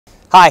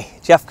Hi,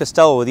 Jeff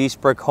Costello with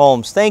Eastbrook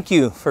Homes. Thank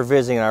you for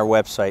visiting our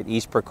website,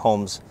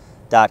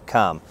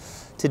 eastbrookhomes.com.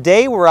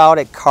 Today we're out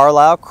at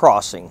Carlisle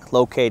Crossings,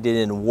 located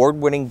in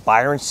award-winning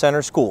Byron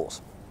Center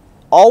Schools.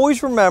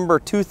 Always remember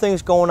two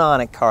things going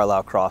on at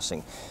Carlisle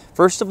Crossing.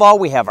 First of all,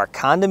 we have our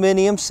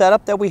condominium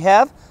setup that we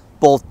have,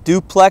 both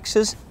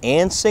duplexes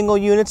and single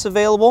units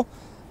available.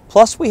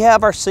 Plus we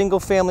have our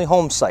single-family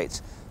home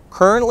sites.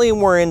 Currently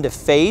we're into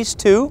phase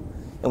 2,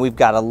 and we've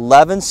got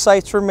 11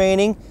 sites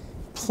remaining.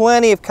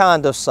 Plenty of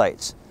condo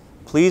sites.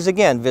 Please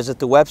again visit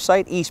the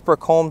website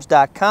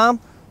eastbrookhomes.com,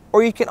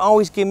 or you can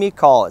always give me a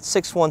call at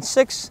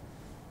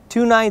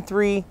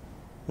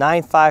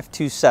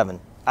 616-293-9527.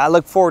 I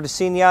look forward to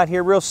seeing you out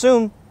here real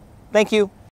soon. Thank you.